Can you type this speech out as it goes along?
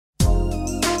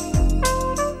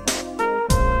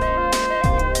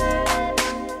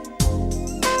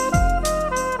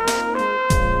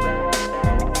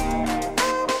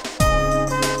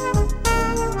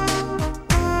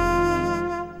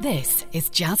is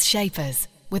Jazz Shapers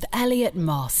with Elliot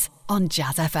Moss on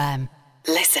Jazz FM.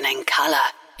 Listen in colour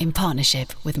in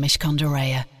partnership with Mishcon de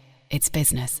Reya. It's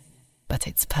business, but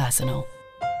it's personal.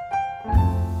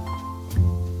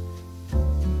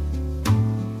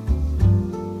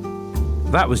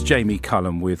 That was Jamie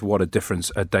Cullum with What a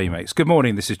Difference a Day Makes. Good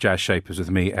morning, this is Jazz Shapers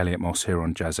with me, Elliot Moss, here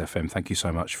on Jazz FM. Thank you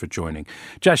so much for joining.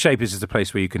 Jazz Shapers is the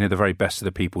place where you can hear the very best of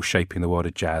the people shaping the world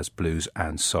of jazz, blues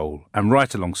and soul. And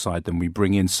right alongside them, we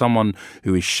bring in someone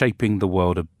who is shaping the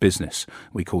world of business.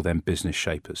 We call them business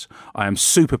shapers. I am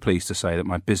super pleased to say that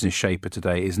my business shaper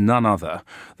today is none other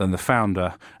than the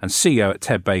founder and CEO at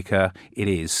Ted Baker. It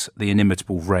is the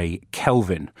inimitable Ray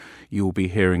Kelvin. You will be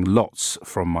hearing lots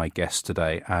from my guest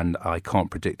today, and I can't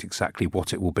predict exactly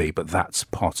what it will be, but that's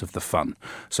part of the fun.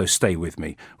 So stay with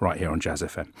me right here on Jazz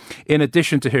FM. In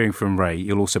addition to hearing from Ray,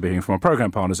 you'll also be hearing from our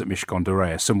programme partners at Mishcon de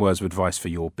Reya, some words of advice for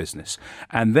your business.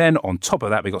 And then on top of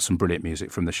that, we got some brilliant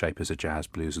music from the shapers of jazz,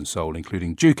 blues and soul,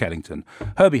 including Duke Ellington,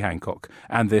 Herbie Hancock,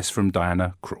 and this from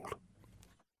Diana Krall.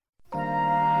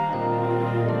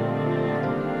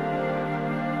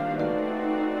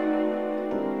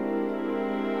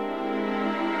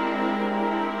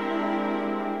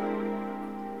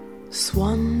 It's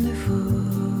wonderful,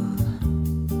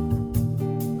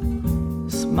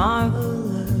 it's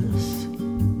marvelous.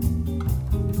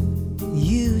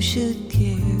 You should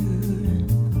care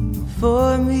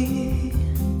for me.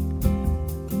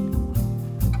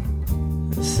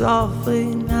 It's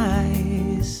awfully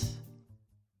nice.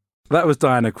 That was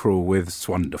Diana Krall with It's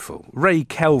Wonderful. Ray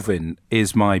Kelvin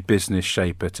is my business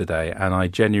shaper today, and I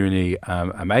genuinely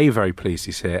am A, very pleased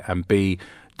he's here, and B,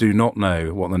 do not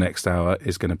know what the next hour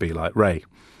is going to be like. Ray,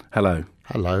 hello.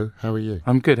 Hello, how are you?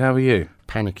 I'm good, how are you?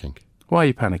 Panicking. Why are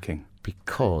you panicking?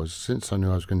 Because since I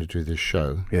knew I was going to do this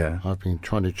show, I've been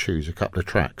trying to choose a couple of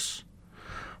tracks,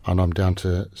 and I'm down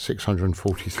to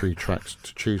 643 tracks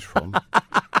to choose from,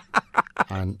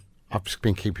 and I've just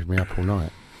been keeping me up all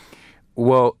night.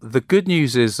 Well, the good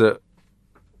news is that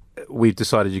we've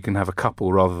decided you can have a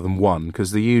couple rather than one,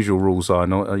 because the usual rules are,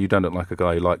 you don't look like a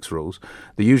guy who likes rules,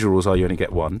 the usual rules are you only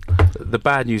get one. The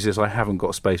bad news is I haven't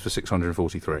got space for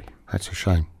 643. That's a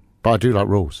shame. But I do like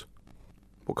rules.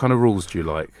 What kind of rules do you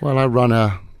like? Well, I run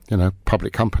a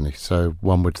public company, so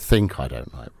one would think I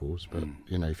don't like rules, but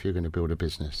if you're going to build a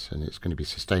business and it's going to be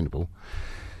sustainable,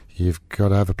 you've got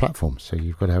to have a platform, so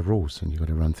you've got to have rules and you've got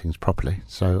to run things properly.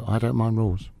 So I don't mind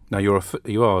rules. Now, you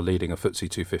are leading a FTSE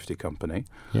 250 company.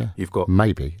 Yeah. You've got...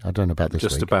 Maybe. I don't know about this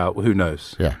just week. About, who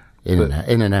knows? Yeah.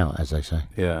 In and out, as they say.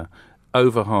 Yeah.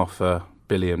 Over £500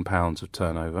 million of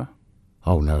turnover.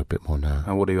 Oh, no, a bit more now.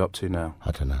 And what are you up to now?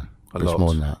 I don't know. It's lot.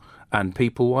 More than that. And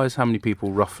people-wise, how many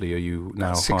people roughly are you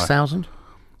now? 6,000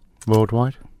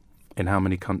 worldwide. In how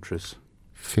many countries?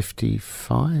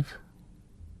 55.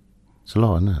 It's a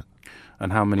lot, isn't it?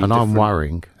 And how many? And I'm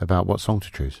worrying about what song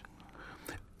to choose.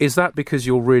 Is that because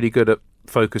you're really good at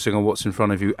focusing on what's in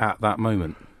front of you at that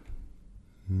moment?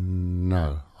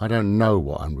 No, I don't know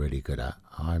what I'm really good at.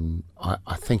 I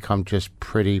think I'm just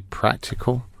pretty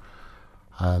practical.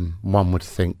 One would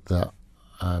think that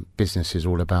business is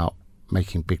all about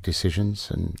making big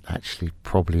decisions, and actually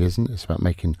probably isn't. It's about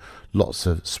making lots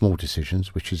of small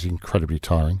decisions, which is incredibly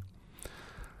tiring.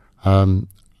 And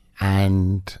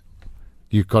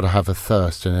you've got to have a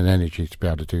thirst and an energy to be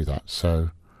able to do that.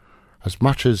 So as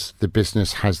much as the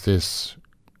business has this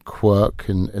quirk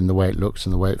in the way it looks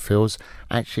and the way it feels,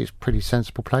 actually it's a pretty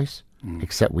sensible place,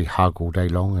 except we hug all day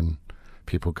long and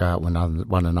people go out with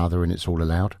one another and it's all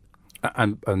allowed.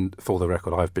 And for the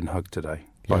record, I've been hugged today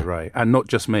by Ray. And not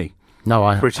just me.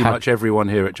 No, pretty much everyone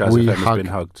here at Jazz FM has been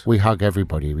hugged. We hug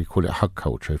everybody. We call it hug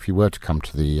culture. If you were to come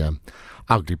to the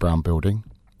ugly brown building,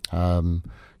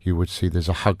 you would see there's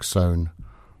a hug zone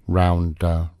round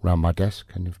my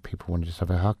desk, and if people want to just have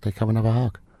a hug, they come and have a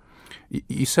hug.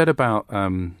 You said about,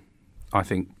 I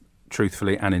think,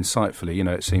 truthfully and insightfully,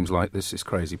 it seems like this is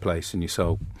crazy place and you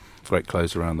sell great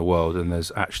clothes around the world, and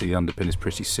there's actually the underpin is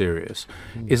pretty serious.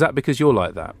 Is that because you're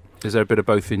like that? Is there a bit of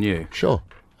both in you? Sure.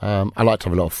 I like to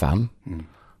have a lot of fun.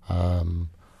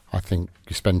 I think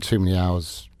you spend too many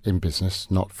hours in business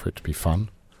not for it to be fun.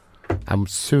 And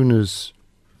as soon as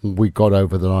we got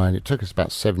over the line, it took us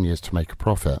about 7 years to make a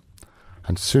profit.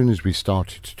 And as soon as we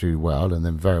started to do well, and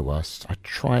then very well, I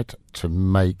tried to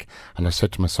make, and I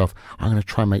said to myself, I'm going to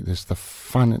try and make this the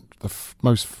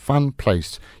most fun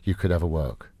place you could ever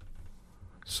work.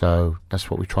 So that's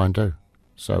what we try and do.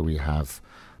 So we have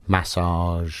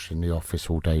massage in the office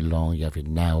all day long. You have your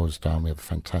nails done. We have a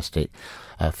fantastic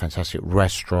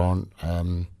restaurant.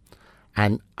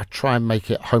 And I try and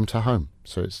make it home to home.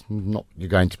 So it's not you're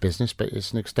going to business, but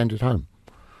it's an extended home.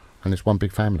 and it's one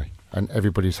big family, and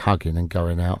everybody's hugging and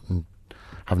going out and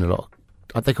having a lot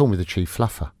of, they call me the chief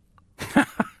fluffer.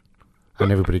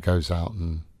 And everybody goes out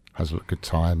and has a good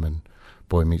time, and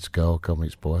boy meets girl, girl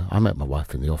meets boy. I met my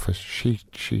wife in the office. She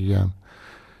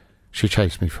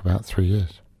chased me for about 3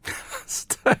 years.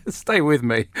 Stay with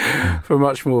me for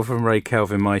much more from Ray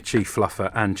Kelvin, my chief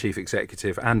fluffer and chief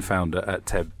executive and founder at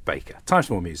Ted Baker. Time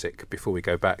for more music before we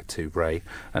go back to Ray,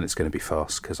 and it's going to be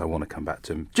fast because I want to come back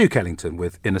to him. Duke Ellington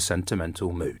with In a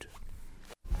Sentimental Mood.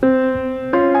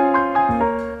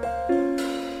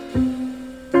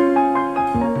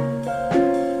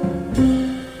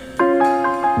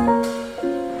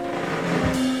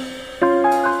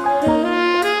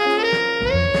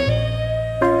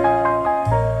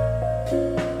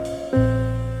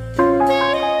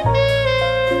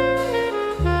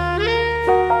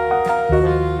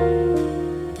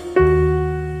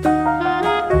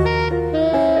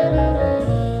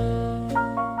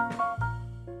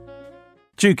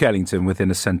 Duke Ellington within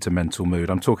a sentimental mood.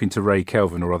 I'm talking to Ray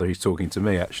Kelvin, or rather he's talking to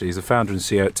me actually. He's the founder and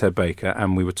CEO at Ted Baker,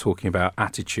 and we were talking about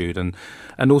attitude and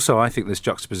also I think this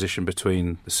juxtaposition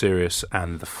between the serious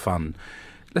and the fun.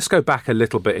 Let's go back a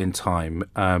little bit in time.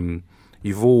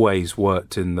 You've always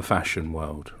worked in the fashion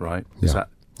world, right? Yeah.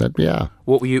 Yeah.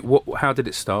 What were you? How did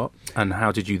it start, and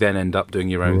how did you then end up doing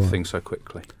your own thing so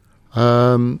quickly?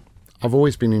 I've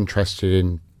always been interested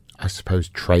in, I suppose,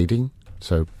 trading,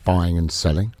 so buying and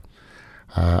selling.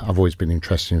 I've always been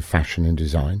interested in fashion and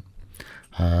design.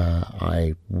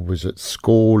 I was at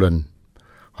school and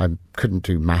I couldn't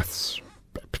do maths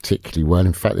particularly well.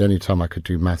 In fact, the only time I could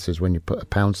do maths is when you put a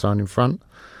pound sign in front.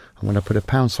 And when I put a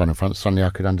pound sign in front, suddenly I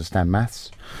could understand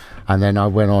maths. And then I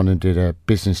went on and did a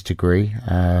business degree.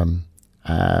 I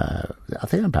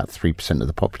think about 3% of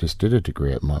the populace did a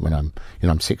degree at when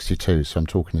I'm 62, so I'm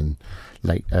talking in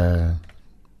late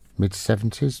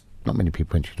mid-70s. Not many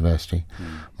people went to university.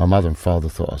 My mother and father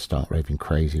thought I'd start raving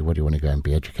crazy. What do you want to go and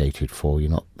be educated for?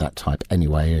 You're not that type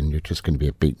anyway, and you're just going to be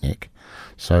a beatnik.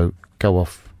 So go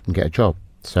off and get a job.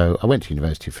 So I went to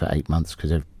university for 8 months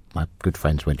because my good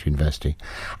friends went to university.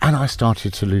 And I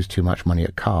started to lose too much money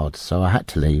at cards, so I had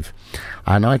to leave.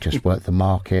 And I just worked the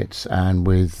markets, and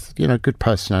with, good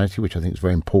personality, which I think is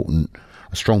very important.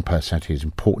 A strong personality is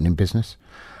important in business.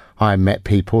 I met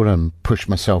people and pushed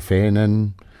myself in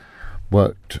and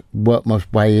worked my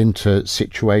way into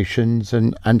situations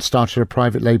and started a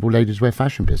private label ladies wear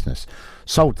fashion business.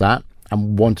 Sold that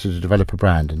and wanted to develop a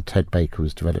brand, and Ted Baker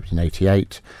was developed in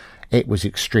 88. It was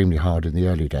extremely hard in the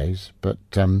early days, but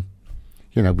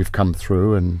we've come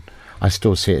through, and I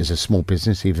still see it as a small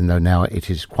business, even though now it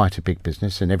is quite a big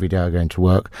business, and every day I go into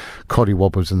work, coddy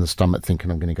wobbles in the stomach thinking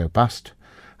I'm going to go bust.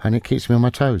 And it keeps me on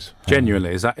my toes.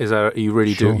 Genuinely, is that you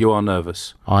really sure. You are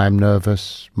nervous? I am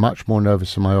nervous, much more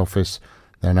nervous in my office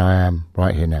than I am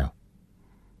right here now.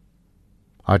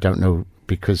 I don't know,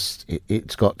 because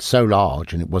it's got so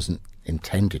large and it wasn't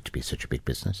intended to be such a big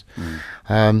business.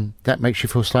 That makes you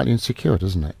feel slightly insecure,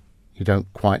 doesn't it? You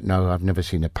don't quite know. I've never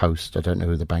seen a post. I don't know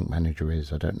who the bank manager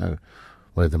is. I don't know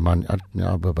where the money...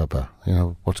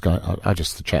 what's going on. I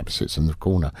just the chap sits in the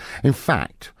corner. In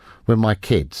fact... When my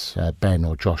kids, Ben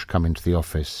or Josh, come into the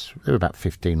office, they were about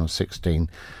 15 or 16,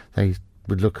 they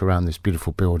would look around this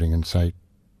beautiful building and say,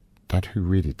 "Dad, who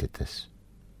really did this?"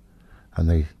 And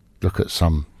they look at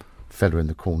some fella in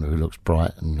the corner who looks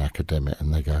bright and academic,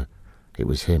 and they go, "It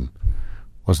was him,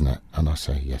 wasn't it?" And I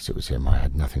say, "Yes, it was him. I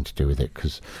had nothing to do with it,"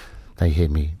 because they hear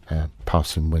me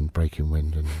passing wind, breaking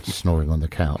wind, and snoring on the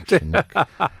couch.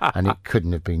 And it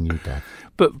couldn't have been you, Dad.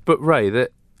 But Ray,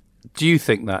 do you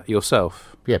think that yourself?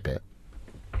 Yeah, a bit.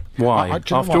 Why?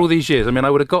 After all these years, I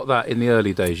would have got that in the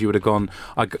early days. You would have gone,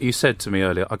 you said to me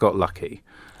earlier, I got lucky.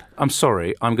 I'm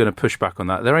sorry, I'm going to push back on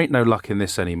that. There ain't no luck in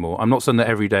this anymore. I'm not saying that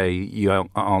every day you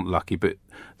aren't lucky, but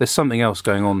there's something else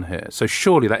going on here. So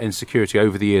surely that insecurity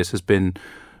over the years has been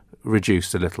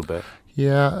reduced a little bit.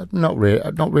 Yeah, not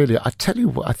really. I tell you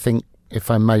what, I think,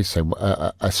 if I may say,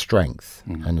 a strength,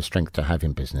 and a strength to have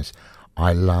in business,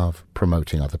 I love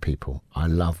promoting other people. I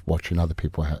love watching other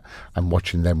people and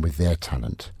watching them with their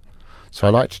talent. So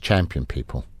I like to champion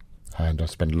people, and I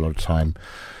spend a lot of time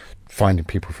finding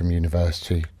people from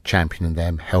university, championing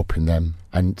them, helping them,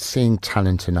 and seeing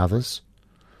talent in others.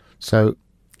 So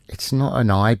it's not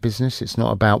an I business. It's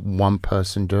not about one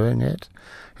person doing it.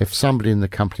 If somebody in the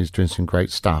company is doing some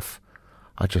great stuff,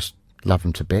 I just love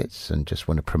them to bits and just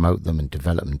want to promote them and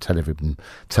develop them and tell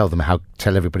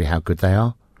everybody how good they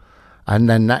are. And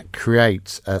then that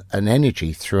creates an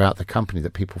energy throughout the company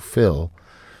that people feel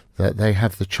that they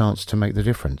have the chance to make the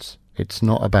difference. It's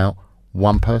not about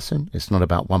one person. It's not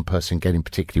about one person getting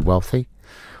particularly wealthy.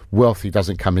 wealthy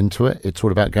doesn't come into it. It's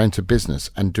all about going to business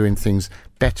and doing things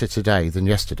better today than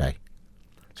yesterday.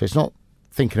 So it's not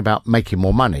thinking about making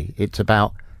more money. It's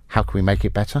about how can we make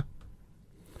it better?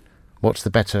 What's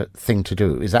the better thing to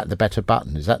do? Is that the better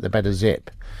button? Is that the better zip?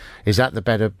 Is that the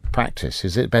better practice?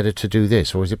 Is it better to do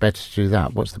this or is it better to do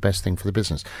that? What's the best thing for the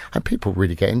business? And people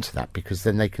really get into that because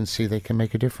then they can see they can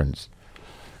make a difference.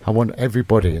 I want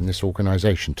everybody in this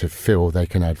organisation to feel they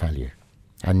can add value.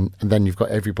 And then you've got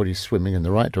everybody swimming in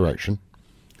the right direction.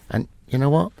 And you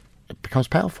know what? It becomes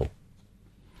powerful.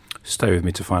 Stay with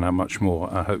me to find out much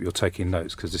more. I hope you're taking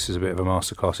notes because this is a bit of a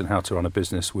masterclass in how to run a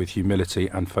business with humility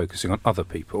and focusing on other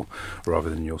people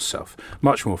rather than yourself.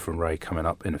 Much more from Ray coming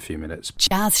up in a few minutes.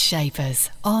 Jazz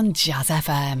Shapers on Jazz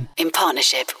FM in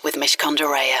partnership with Mishcon de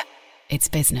Reya. It's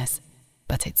business,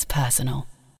 but it's personal.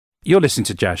 You're listening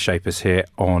to Jazz Shapers here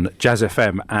on Jazz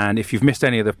FM, and if you've missed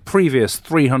any of the previous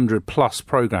 300 plus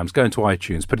programmes, go into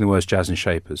iTunes, put in the words Jazz and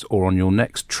Shapers, or on your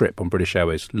next trip on British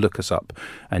Airways, look us up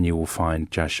and you will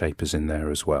find Jazz Shapers in there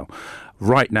as well.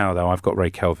 Right now, though, I've got Ray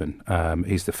Kelvin.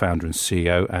 He's the founder and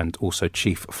CEO and also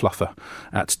chief fluffer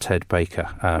at Ted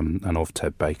Baker and of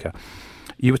Ted Baker.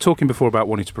 You were talking before about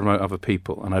wanting to promote other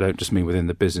people, and I don't just mean within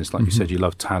the business, like you said, you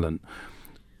love talent.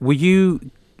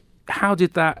 How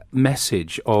did that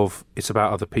message of it's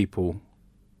about other people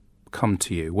come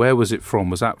to you? Where was it from?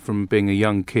 Was that from being a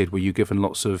young kid? Were you given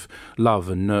lots of love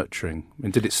and nurturing?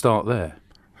 And did it start there?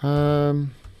 No,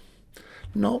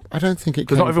 I don't think it.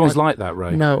 Because not everyone's like that,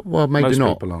 Ray. No, well, maybe Most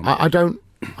not. people aren't. I don't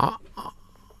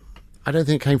think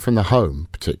it came from the home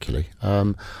particularly.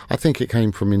 I think it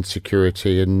came from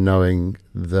insecurity and knowing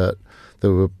that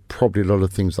there were probably a lot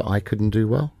of things that I couldn't do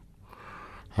well.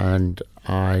 And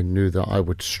I knew that I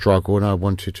would struggle and I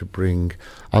wanted to bring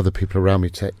other people around me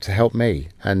to help me.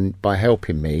 And by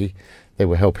helping me, they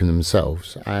were helping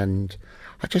themselves. And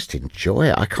I just enjoy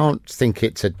it. I can't think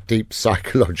it's a deep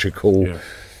psychological,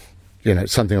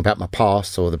 something about my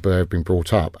past or the way I've been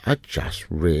brought up. I just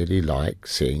really like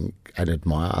seeing and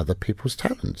admire other people's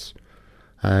talents.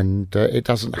 And it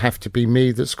doesn't have to be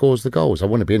me that scores the goals. I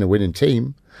want to be in a winning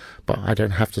team, but I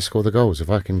don't have to score the goals. If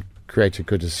I can create a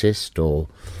good assist or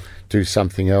do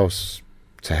something else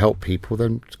to help people,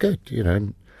 then it's good,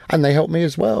 And they help me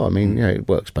as well. I mean, it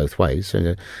works both ways.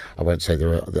 I won't say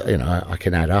there are, I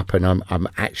can add up. And I'm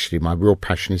actually, my real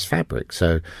passion is fabric.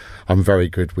 So I'm very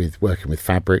good with working with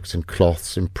fabrics and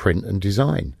cloths and print and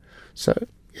design. So,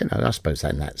 I suppose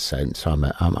in that sense, I'm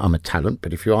a talent.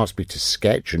 But if you ask me to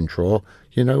sketch and draw,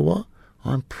 you know what?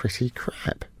 I'm pretty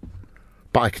crap.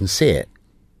 But I can see it,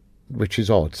 which is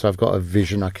odd. So I've got a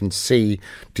vision. I can see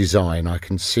design. I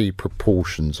can see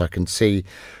proportions. I can see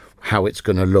how it's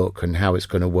going to look and how it's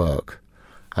going to work.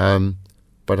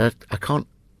 But I can't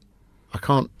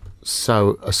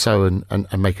sew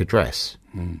and make a dress.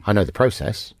 I know the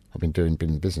process. I've been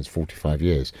in business 45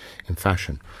 years in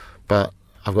fashion. But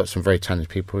I've got some very talented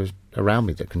people around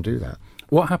me that can do that.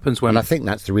 What happens when... And I think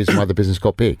that's the reason why the business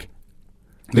got big.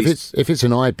 If it's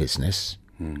an eye business,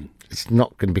 it's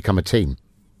not going to become a team.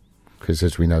 Because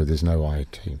as we know, there's no eye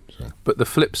team. So. But the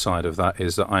flip side of that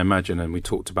is that I imagine, and we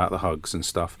talked about the hugs and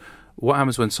stuff, what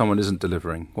happens when someone isn't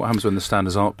delivering? What happens when the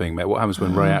standards aren't being met? What happens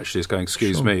when Ray actually is going,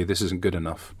 excuse me, this isn't good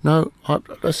enough? No,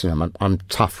 listen, I'm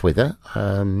tough with it.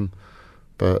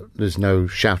 But there's no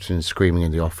shouting and screaming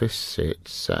in the office.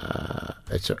 It's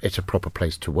a proper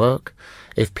place to work.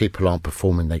 If people aren't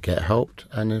performing, they get helped.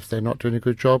 And if they're not doing a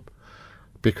good job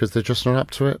because they're just not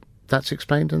up to it, that's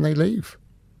explained and they leave.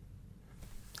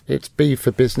 It's B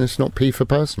for business, not P for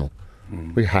personal.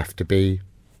 We have to be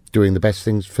doing the best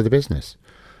things for the business.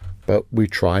 But we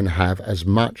try and have as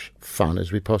much fun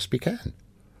as we possibly can.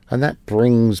 And that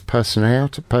brings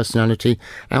personality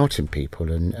out in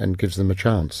people and gives them a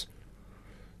chance.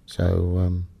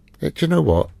 So, do you know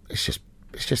what? It's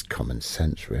just common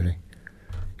sense, really.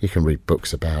 You can read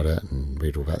books about it and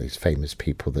read all about these famous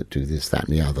people that do this, that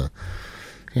and the other.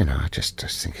 I just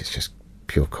think it's just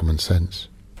pure common sense.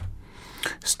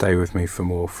 Stay with me for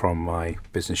more from my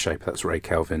business shaper. That's Ray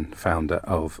Kelvin, founder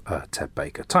of Ted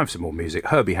Baker. Time for some more music.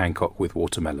 Herbie Hancock with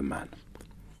Watermelon Man.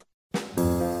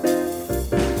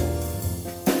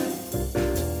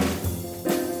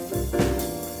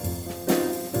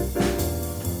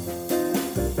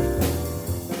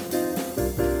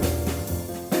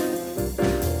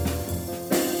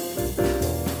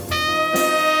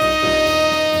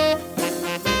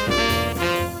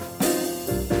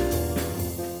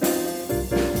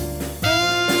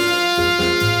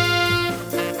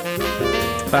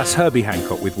 That's Herbie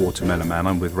Hancock with Watermelon Man.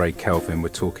 I'm with Ray Kelvin. We're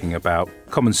talking about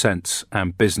common sense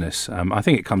and business. I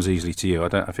think it comes easily to you. I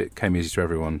don't know if it came easy to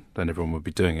everyone, then everyone would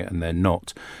be doing it, and they're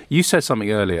not. You said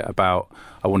something earlier about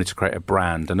I wanted to create a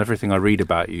brand, and everything I read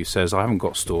about you says I haven't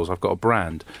got stores, I've got a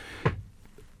brand.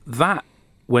 That,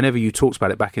 whenever you talked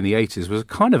about it back in the 80s, was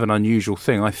kind of an unusual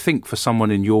thing, I think, for someone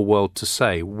in your world to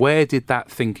say. Where did that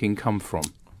thinking come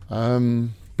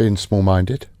from? Being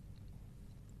small-minded.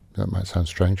 That might sound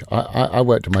strange. I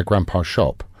worked at my grandpa's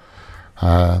shop,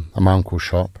 my uncle's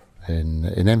shop in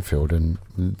Enfield, and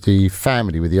the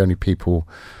family were the only people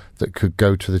that could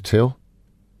go to the till.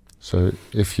 So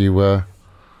if you were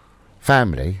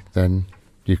family, then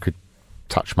you could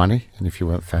touch money, and if you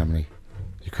weren't family,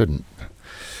 you couldn't.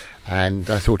 And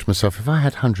I thought to myself, if I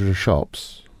had hundreds of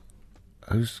shops,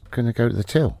 who's going to go to the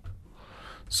till?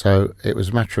 So it was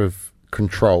a matter of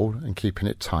control and keeping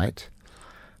it tight.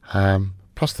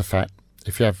 Plus the fact,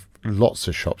 if you have lots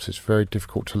of shops, it's very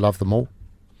difficult to love them all.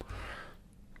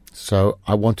 So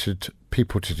I wanted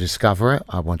people to discover it.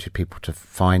 I wanted people to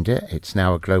find it. It's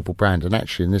now a global brand. And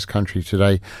actually, in this country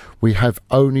today, we have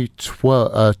only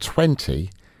 20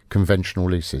 conventional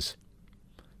leases.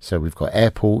 So we've got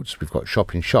airports, we've got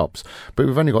shops, but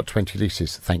we've only got 20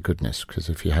 leases, thank goodness, because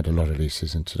if you had a lot of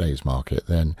leases in today's market,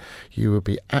 then you would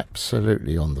be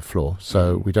absolutely on the floor.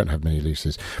 So we don't have many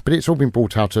leases. But it's all been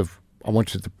brought out of, I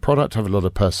wanted the product to have a lot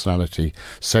of personality,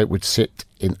 so it would sit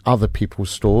in other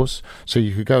people's stores. So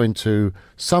you could go into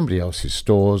somebody else's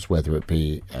stores, whether it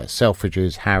be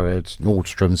Selfridges, Harrods,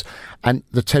 Nordstrom's, and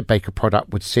the Ted Baker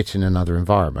product would sit in another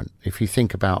environment. If you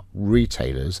think about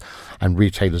retailers and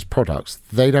retailers' products,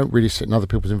 they don't really sit in other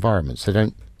people's environments. They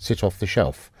don't sit off the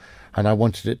shelf. And I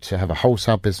wanted it to have a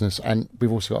wholesale business, and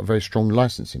we've also got a very strong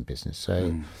licensing business.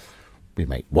 So we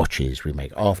make watches, we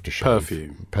make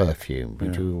aftershave, perfume. We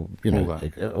do,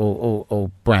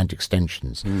 or brand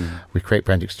extensions. We create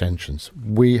brand extensions.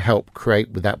 We help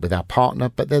create with our partner,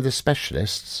 but they're the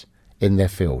specialists in their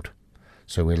field.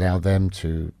 So we allow them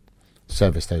to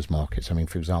service those markets. I mean,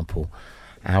 for example,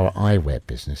 our eyewear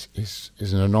business is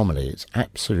an anomaly. It's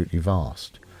absolutely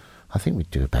vast. I think we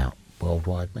do about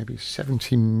worldwide maybe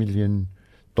 $70 million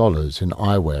in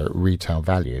eyewear at retail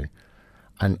value,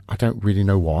 and I don't really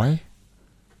know why.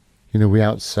 You know, we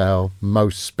outsell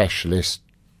most specialist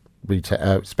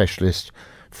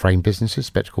frame businesses,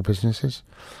 spectacle businesses.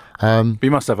 But you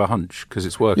must have a hunch because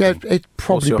it's working. Yeah, it's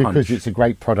probably because it's a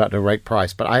great product at a great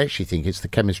price. But I actually think it's the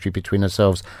chemistry between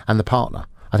ourselves and the partner.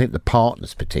 I think the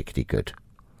partner's particularly good.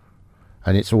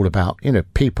 And it's all about,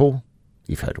 people.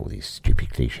 You've heard all these stupid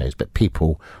cliches, but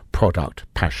people, product,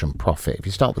 passion, profit. If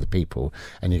you start with the people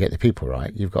and you get the people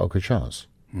right, you've got a good chance.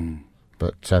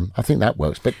 But I think that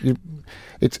works. But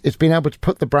it's been able to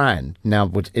put the brand, now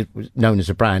it was known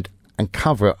as a brand, and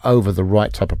cover it over the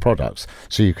right type of products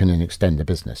so you can then extend the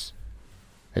business.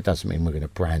 It doesn't mean we're going to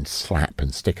brand slap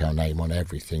and stick our name on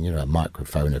everything, a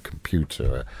microphone, a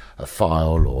computer, a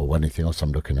file, or anything else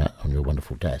I'm looking at on your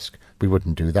wonderful desk. We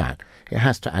wouldn't do that. It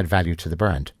has to add value to the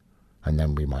brand, and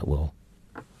then we might well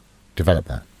develop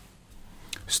that.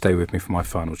 Stay with me for my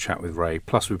final chat with Ray.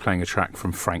 Plus, we're playing a track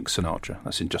from Frank Sinatra.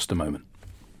 That's in just a moment.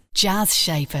 Jazz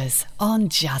Shapers on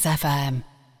Jazz FM.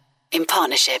 In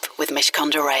partnership with Mishcon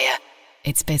de Reya.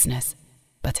 It's business,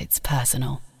 but it's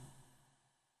personal.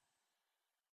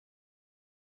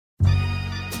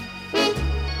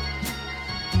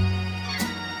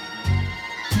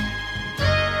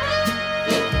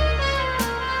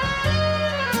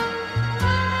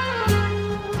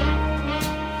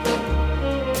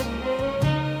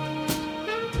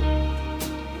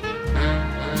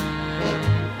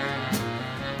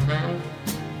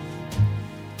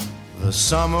 The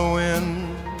summer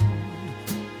wind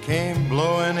came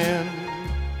blowing in.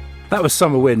 That was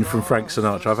Summer Wind from Frank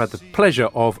Sinatra. I've had the pleasure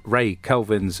of Ray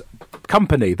Kelvin's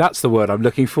company. That's the word I'm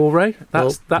looking for, Ray.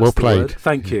 That's well the played. Word.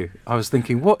 Thank you. I was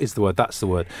thinking, what is the word? That's the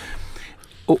word.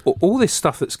 All this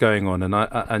stuff that's going on,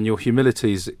 and your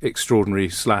humility is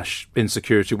extraordinary /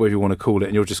 insecurity, whatever you want to call it,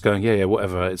 and you're just going, yeah,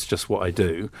 whatever, it's just what I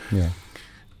do. Yeah.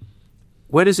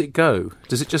 Where does it go?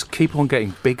 Does it just keep on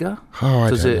getting bigger?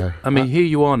 I don't know. I mean, here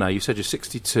you are now. You said you're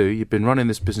 62. You've been running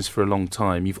this business for a long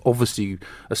time. You've obviously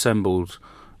assembled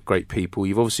great people.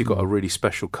 You've obviously got a really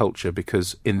special culture,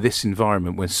 because in this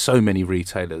environment where so many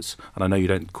retailers, and I know you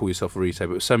don't call yourself a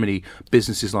retailer, but so many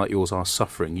businesses like yours are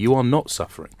suffering, you are not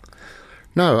suffering.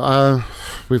 No,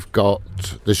 we've got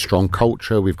this strong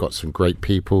culture. We've got some great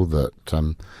people that,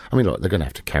 look, they're going to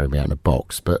have to carry me out in a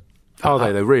box, but Are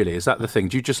they though? Really? Is that the thing?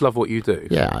 Do you just love what you do?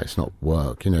 Yeah, it's not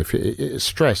work. You know,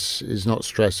 stress is not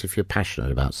stress if you're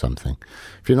passionate about something.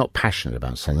 If you're not passionate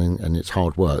about something and it's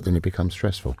hard work, then it becomes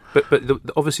stressful. But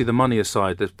obviously the money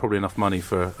aside, there's probably enough money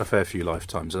for a fair few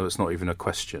lifetimes, and it's not even a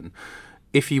question.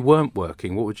 If you weren't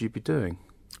working, what would you be doing?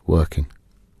 Working.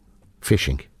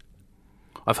 Fishing.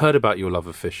 I've heard about your love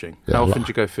of fishing. Yeah, How often do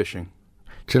you go fishing?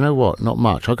 Do you know what? Not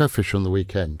much. I go fishing on the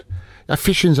weekend. Now,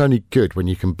 fishing's only good when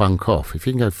you can bunk off. If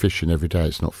you can go fishing every day,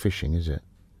 it's not fishing, is it?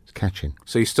 It's catching.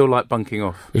 So you still like bunking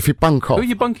off? If you bunk off... Who are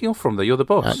you bunking off from, though? You're the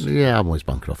boss. Yeah, I'm always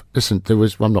bunking off. Listen,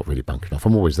 I'm not really bunking off.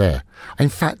 I'm always there. In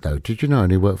fact, though, did you know I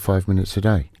only work 5 minutes a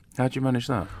day? How do you manage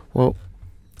that? Well,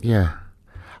 yeah.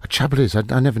 The trouble is,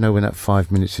 I never know when that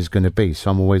 5 minutes is going to be,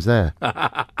 so I'm always there.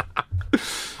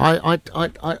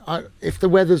 If the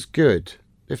weather's good,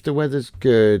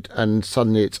 and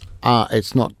suddenly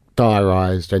it's not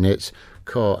diarised and it's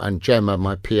cool, and Gemma,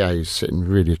 my PA, is sitting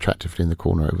really attractively in the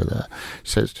corner over there,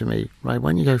 says to me, "Ray,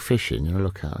 when you go fishing, you know,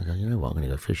 look out." I go, "You know what? I'm going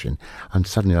to go fishing," and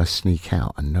suddenly I sneak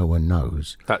out and no one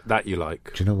knows. That you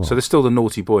like? Do you know what? So there's still the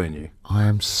naughty boy in you. I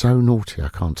am so naughty, I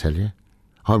can't tell you.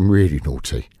 I'm really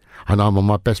naughty. And I'm on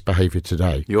my best behaviour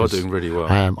today. You are doing really well.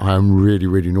 I am really,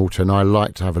 really naughty, and I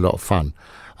like to have a lot of fun.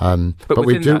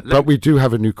 But we do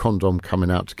have a new condom coming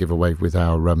out to give away with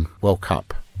our World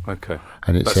Cup. Okay.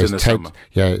 And it That's says in the Ted. summer.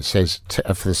 Yeah, it says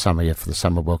for the summer. Yeah, for the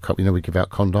summer World Cup. You know, we give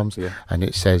out condoms. Yeah. And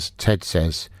it says Ted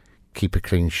says, "Keep a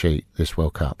clean sheet this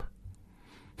World Cup."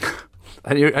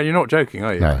 And you're not joking,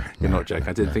 are you? No, you're not joking.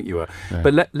 I didn't think you were. No.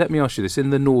 But let me ask you this: in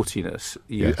the naughtiness,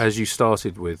 Yes. as you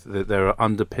started with, there are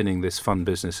underpinning this fun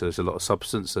business. There's a lot of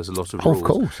substance. There's a lot of rules. Of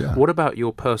course. Yeah. What about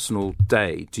your personal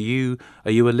day?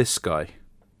 Are you a list guy?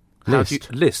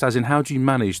 List, as in how do you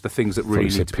manage the things that really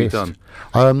need to be done?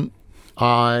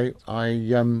 I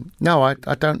don't know.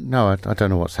 I don't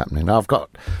know what's happening. I've got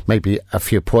maybe a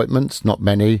few appointments, not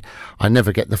many.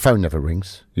 The phone never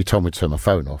rings. You told me to turn my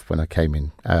phone off when I came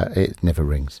in. It never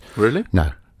rings. Really?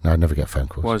 No, I never get phone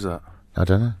calls. Why is that? I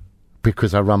don't know.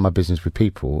 Because I run my business with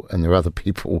people, and there are other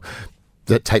people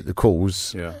that take the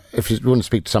calls. Yeah. If you want to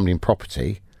speak to somebody in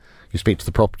property, you speak to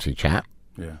the property chap.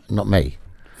 Yeah. Not me.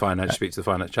 Finance, speak to the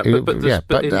finance chap.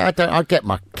 I get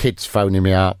my kids phoning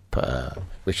me up,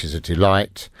 which is a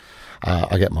delight.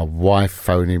 I get my wife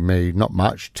phoning me, not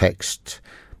much, text,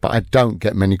 but I don't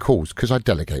get many calls because I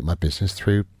delegate my business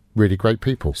through really great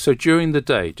people. So during the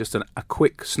day, just a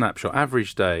quick snapshot,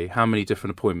 average day, how many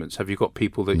different appointments? Have you got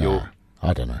people that you're...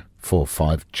 I don't know, 4 or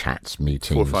 5 chats,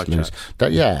 meetings. 4 or 5 chats.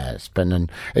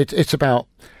 It's about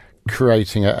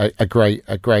creating a great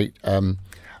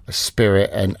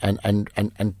spirit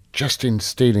and just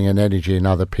instilling an energy in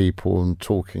other people and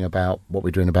talking about what we're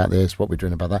doing about this, what we're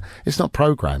doing about that. It's not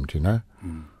programmed, you know.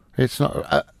 It's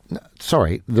not.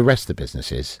 Sorry, the rest of the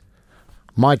business is.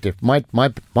 My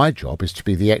job is to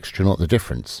be the extra, not the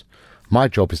difference. My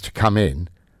job is to come in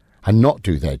and not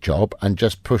do their job and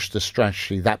just push the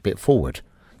strategy that bit forward.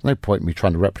 No point in me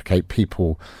trying to replicate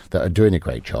people that are doing a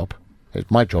great job.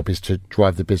 My job is to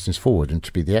drive the business forward and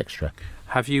to be the extra.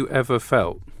 Have you ever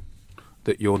felt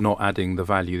that you're not adding the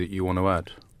value that you want to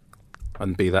add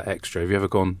and be that extra? Have you ever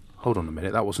gone, hold on a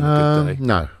minute, that wasn't a good day?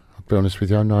 No, I'll be honest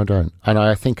with you, no, I don't. And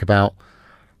I think about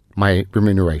my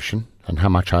remuneration and how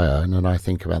much I earn, and I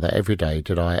think about that every day.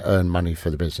 Did I earn money for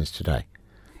the business today?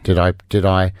 Did I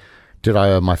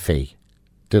earn my fee?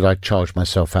 Did I charge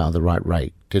myself out at the right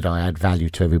rate? Did I add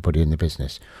value to everybody in the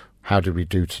business? How did we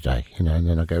do today? You know, and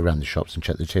then I go around the shops and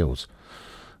check the tills.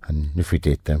 And if we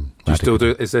did, then... Do you still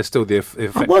do? Is there still the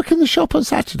effect? I work in the shop on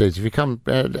Saturdays. If you come...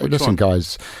 listen,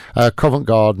 guys, Covent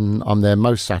Garden, I'm there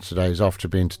most Saturdays after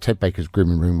being to Ted Baker's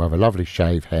grooming room. We have a lovely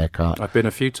shave, haircut. I've been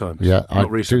a few times. Yeah.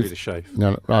 Not recently the shave.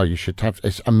 No, you should have...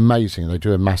 It's amazing. They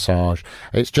do a massage.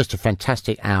 It's just a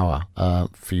fantastic hour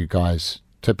for you guys,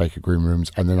 Ted Baker grooming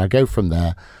rooms. And then I go from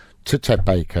there to Ted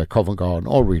Baker, Covent Garden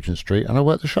or Regent Street, and I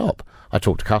work the shop. I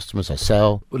talk to customers, I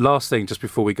sell. Last thing, just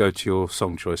before we go to your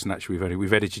song choice, and actually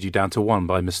we've edited you down to 1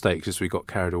 by mistake because we got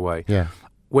carried away. Yeah.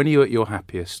 When are you at your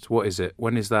happiest? What is it?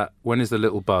 When is the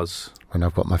little buzz? When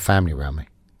I've got my family around me.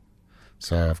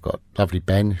 So I've got lovely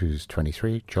Ben, who's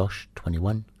 23, Josh,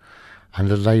 21, and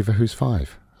little Ava, who's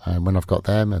 5. And when I've got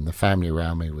them and the family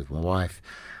around me with my wife,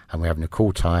 and we're having a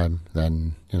cool time,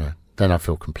 then I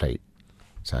feel complete.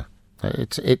 So...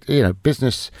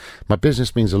 business. My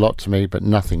business means a lot to me, but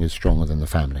nothing is stronger than the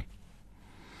family.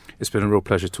 It's been a real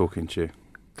pleasure talking to you.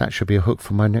 That should be a hook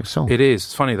for my next song. It is.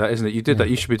 It's funny that, isn't it? You did that.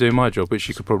 You should be doing my job, which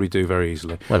you could probably do very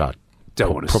easily. Well, I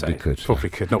don't want to probably say. Could. Probably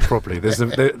could. Not probably.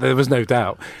 There was no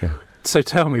doubt. Yeah. So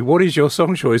tell me, what is your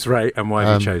song choice, Ray, and why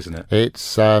have you chosen it?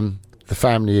 It's The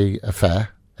Family Affair.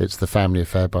 It's The Family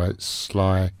Affair by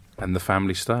Sly And the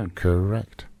Family Stone.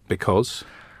 Correct. Because?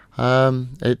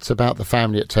 It's about the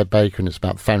family at Ted Baker, and it's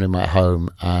about the family in my home.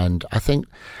 And I think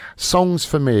songs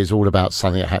for me is all about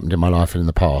something that happened in my life and in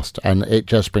the past, and it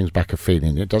just brings back a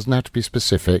feeling. It doesn't have to be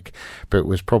specific, but it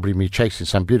was probably me chasing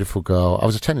some beautiful girl. I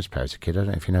was a tennis player as a kid, I don't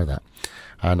know if you know that.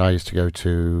 And I used to go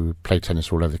to play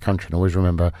tennis all over the country, and I always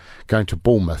remember going to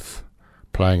Bournemouth,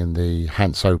 playing in the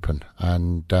Hants Open,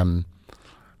 and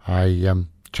I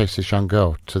chased this young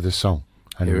girl to this song.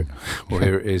 Here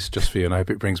it is, just for you, and I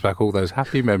hope it brings back all those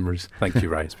happy memories. Thank you,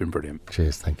 Ray. It's been brilliant.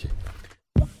 Cheers, thank you.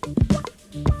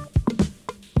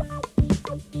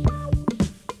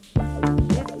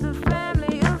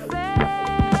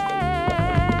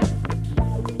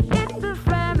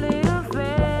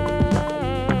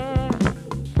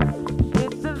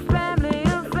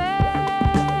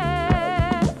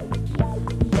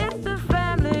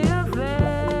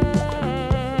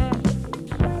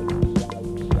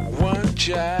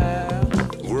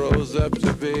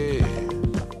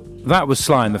 That was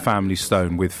Sly and the Family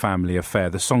Stone with Family Affair,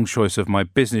 the song choice of my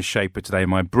business shaper today,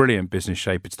 my brilliant business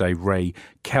shaper today, Ray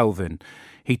Kelvin.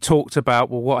 He talked about,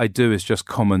 well, what I do is just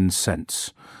common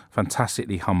sense.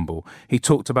 Fantastically humble. He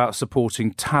talked about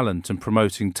supporting talent and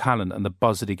promoting talent and the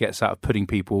buzz that he gets out of putting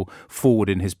people forward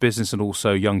in his business, and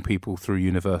also young people through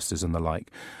universities and the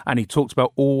like. And he talked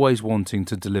about always wanting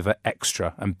to deliver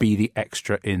extra and be the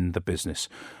extra in the business.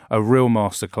 A real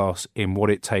masterclass in what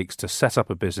it takes to set up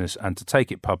a business and to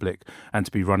take it public and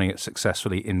to be running it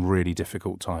successfully in really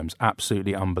difficult times.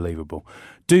 Absolutely unbelievable.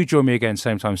 Do join me again,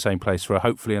 same time, same place, for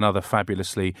hopefully another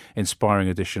fabulously inspiring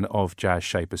edition of Jazz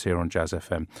Shapers here on Jazz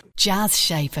FM. Jazz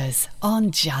Shapers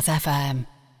on Jazz FM.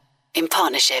 In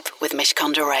partnership with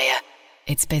Mishcon de Reya.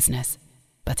 It's business,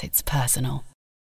 but it's personal.